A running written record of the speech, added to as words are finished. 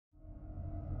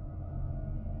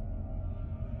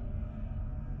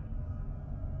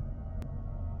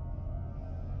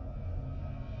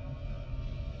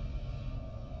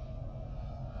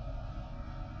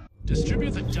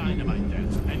Distribute the dynamite then,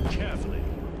 and carefully.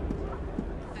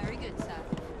 Very good, sir.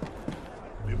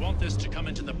 We want this to come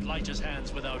into the blighter's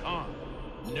hands without harm.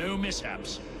 No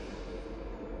mishaps.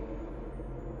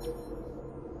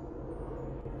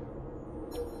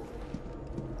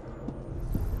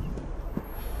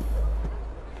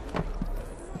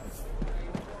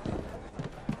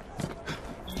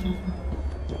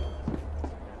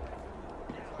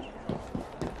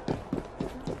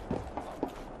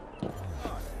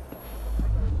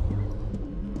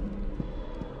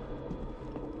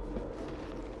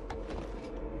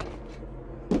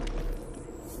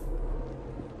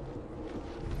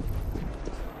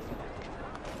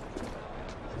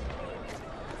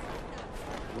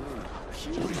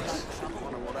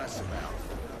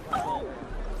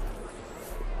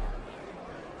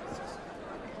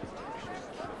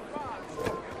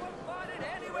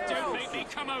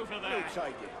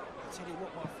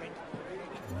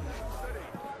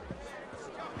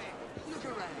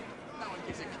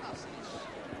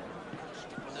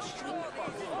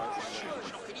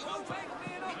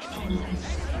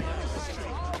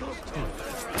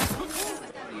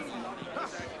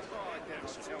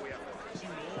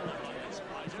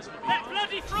 That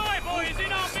bloody Frye boy is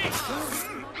in our midst!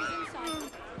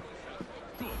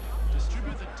 Good.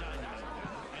 Distribute the dynamite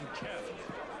and carefully.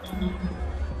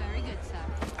 Very good, sir.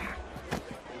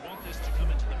 We want this to come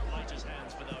into the blighter's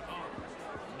hands without harm.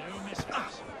 No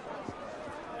mishaps.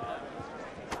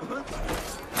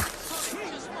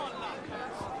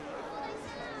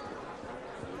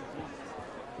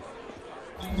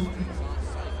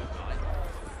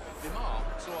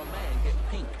 Saw a man get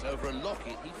pinked over a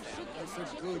locket he found.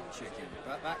 That's a good chicken,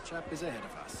 but that chap is ahead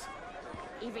of us.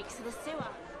 He reeks of the sewer.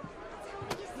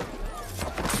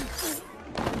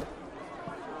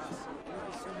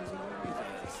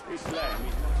 This lamb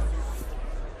is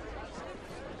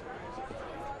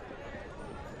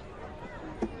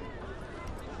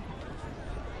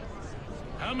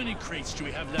How many crates do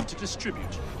we have left to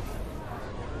distribute?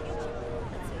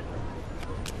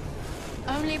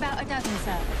 Only about a dozen,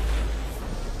 sir.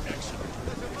 Excellent.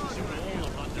 Soon all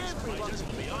of London's blighters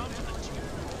will be armed to the teeth.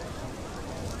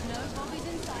 No bobbies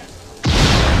in sight.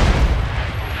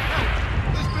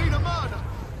 There's been a murder!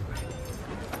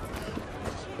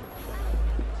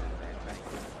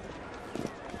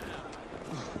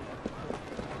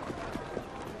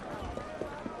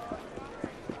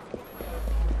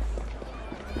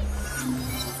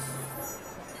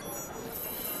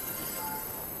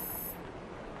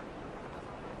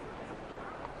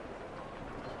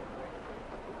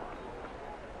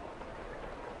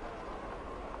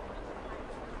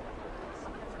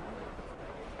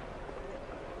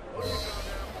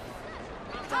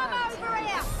 Come over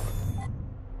here!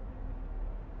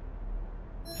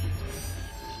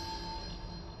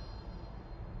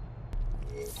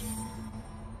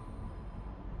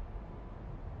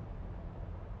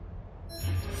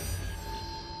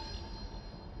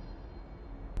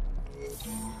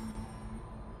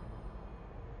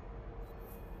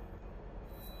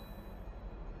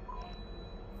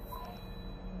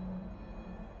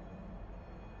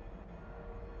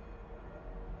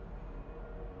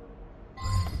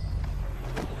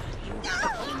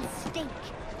 You stink!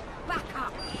 Back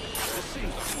up! I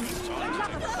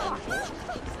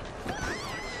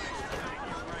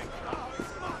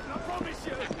promise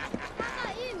you! How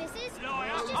about you, missus?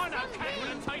 Liar, I know cat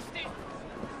will taste it.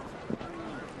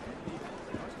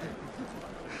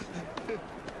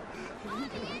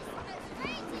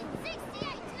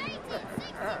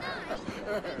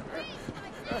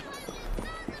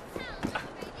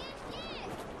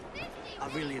 I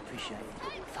really appreciate it.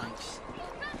 Thanks.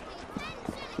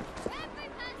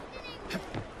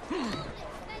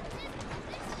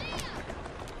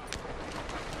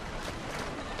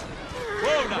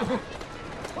 Well done.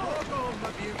 Hold on, my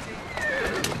beauty.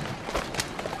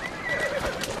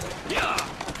 Yeah.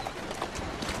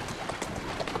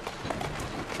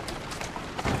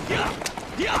 Yeah.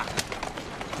 Yeah.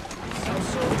 Some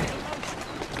sort of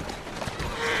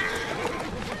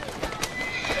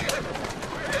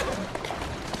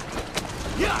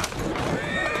Yeah.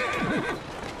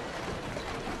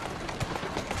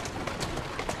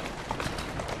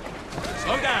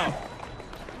 Slow down.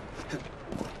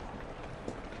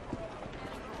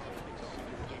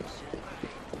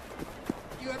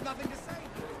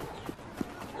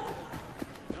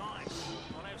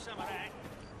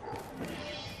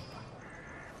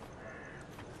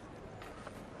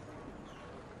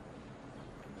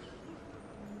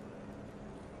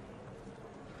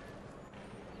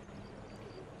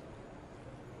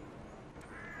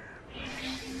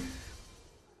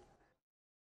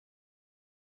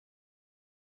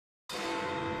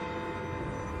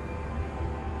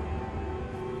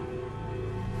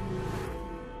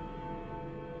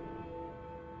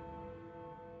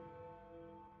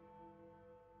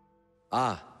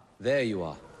 Ah, there you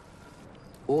are.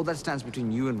 All that stands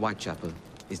between you and Whitechapel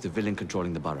is the villain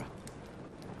controlling the borough.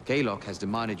 Kaylock has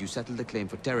demanded you settle the claim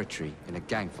for territory in a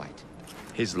gang fight.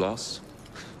 His loss?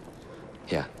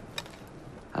 Yeah.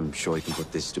 I'm sure he can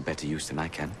put this to better use than I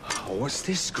can. Oh, what's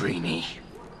this, Greenie?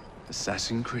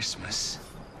 Assassin Christmas.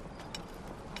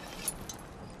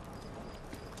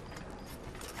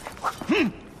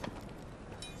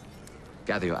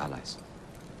 Gather your allies.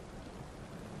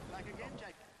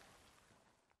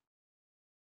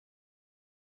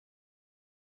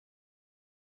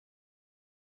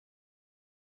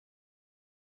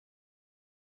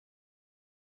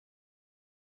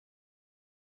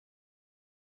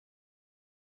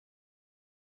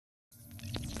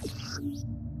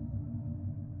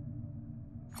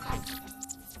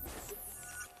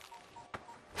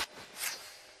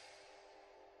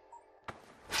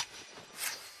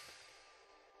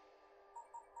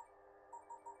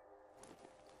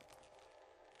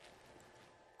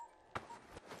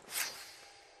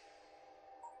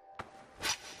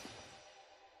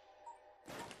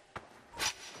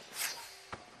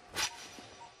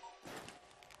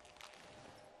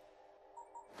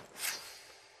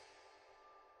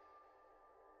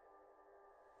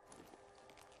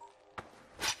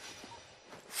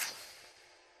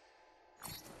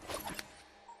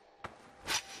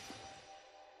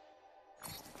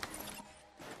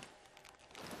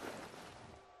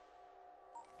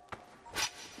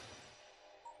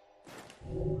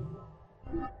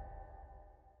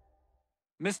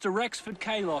 Mr. Rexford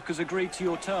Kaylock has agreed to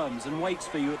your terms and waits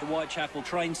for you at the Whitechapel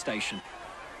train station.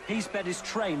 He's bet his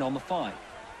train on the fight.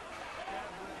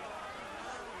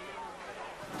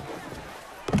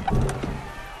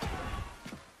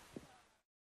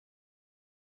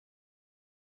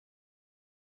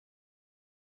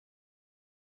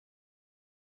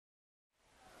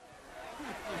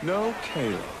 No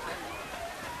Kaylock.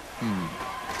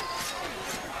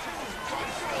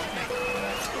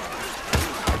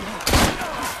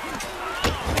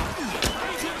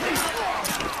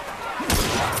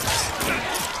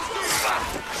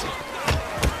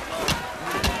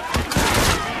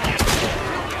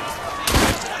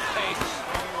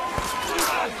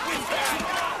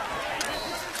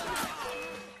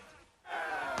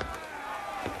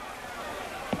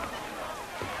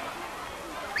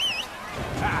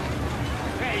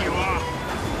 There you are!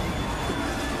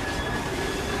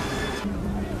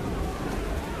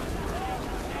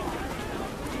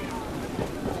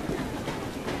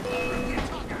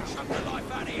 Shut the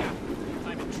life out of here!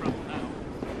 I'm in trouble now.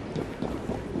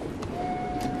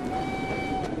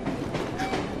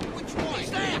 Which one?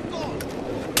 He's there! Gone!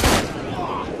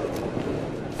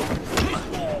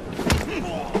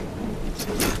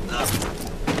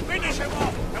 Finish him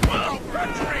off, and we'll go for a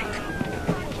drink!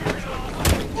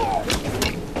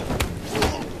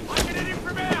 I can hit him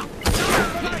from here!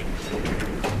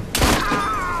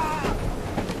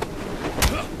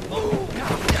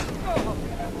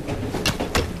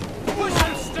 Push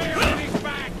and stay on his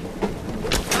back!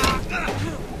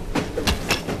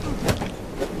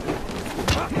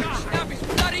 Snap his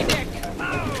bloody neck!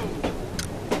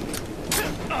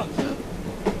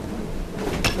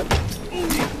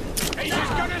 He's as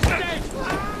good as dead!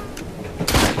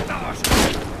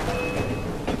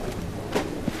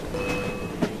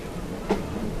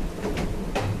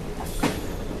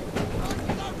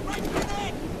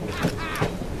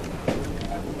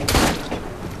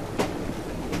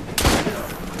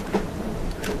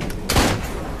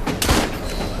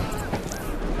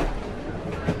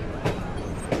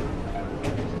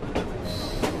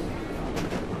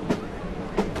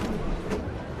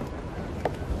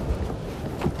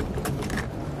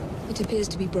 It appears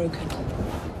to be broken.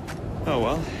 Oh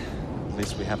well, at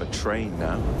least we have a train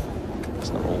now. It's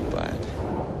not all bad.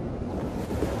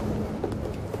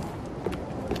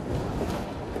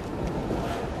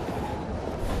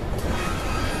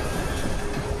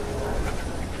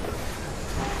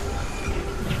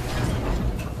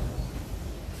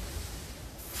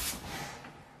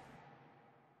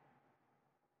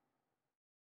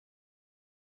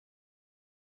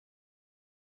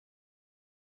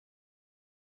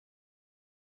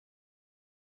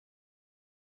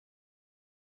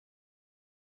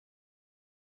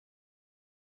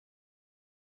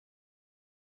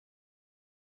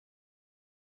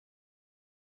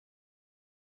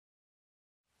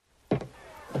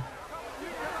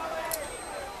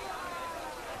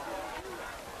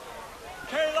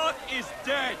 Kaylock is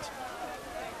dead!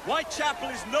 Whitechapel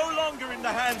is no longer in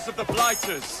the hands of the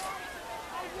Blighters!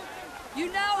 You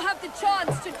now have the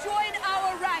chance to join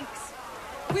our ranks.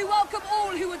 We welcome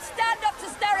all who would stand up to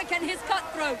Starrick and his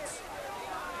cutthroats.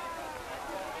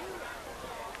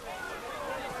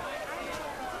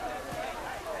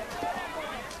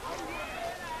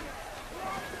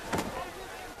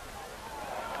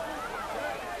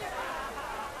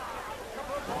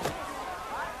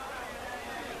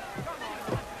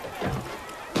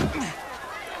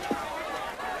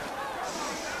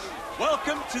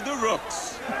 the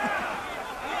rooks.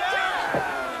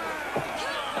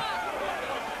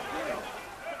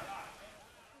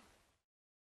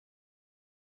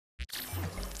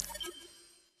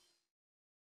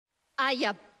 Ah,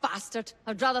 you bastard.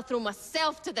 I'd rather throw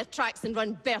myself to the tracks than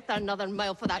run Bertha another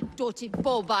mile for that doted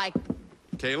ball bag.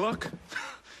 Kaylock?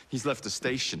 He's left the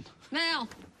station. Mel.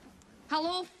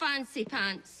 Hello, fancy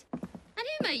pants. And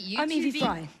who might you I'm two Evie be?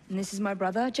 Frye, and this is my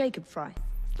brother, Jacob Frye.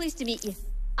 Pleased to meet you.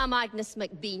 I'm Agnes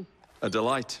McBean. A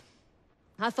delight.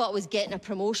 I thought I was getting a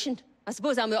promotion. I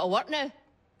suppose I'm out of work now.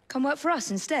 Come work for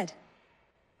us instead.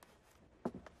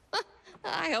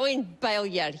 I won't bile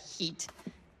your heat.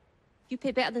 You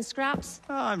pay better than scraps?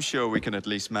 I'm sure we can at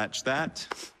least match that.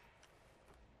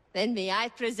 Then may I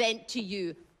present to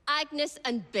you Agnes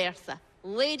and Bertha,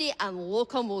 lady and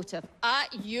locomotive,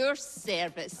 at your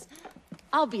service.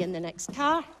 I'll be in the next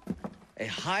car. A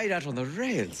hideout on the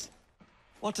rails.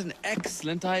 What an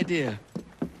excellent idea.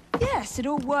 Yes, it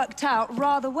all worked out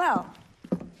rather well.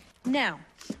 Now,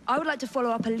 I would like to follow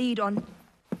up a lead on...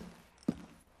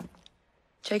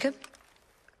 Jacob?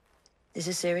 Is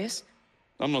this serious?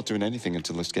 I'm not doing anything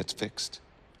until this gets fixed.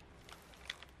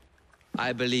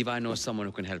 I believe I know someone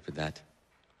who can help with that.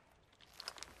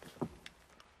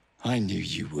 I knew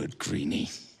you would, Greenie.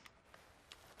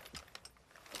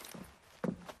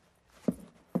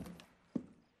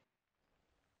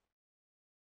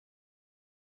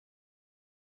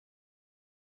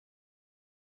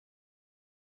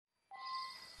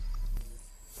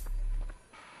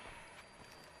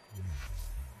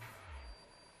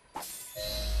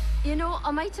 You know,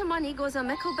 a mite of money goes a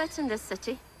mickle bit in this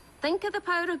city. Think of the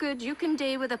power of good you can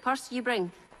do with the purse you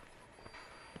bring.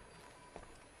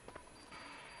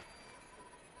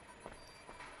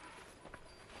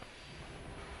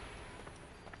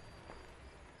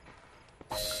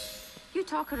 You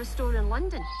talk of a store in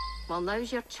London. Well,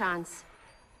 now's your chance.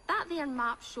 That there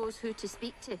map shows who to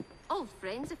speak to. Old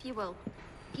friends, if you will.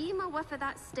 Give 'em a whiff of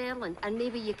that sterling, and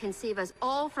maybe you can save us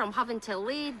all from having to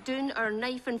lay down our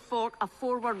knife and fork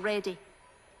afore we're ready.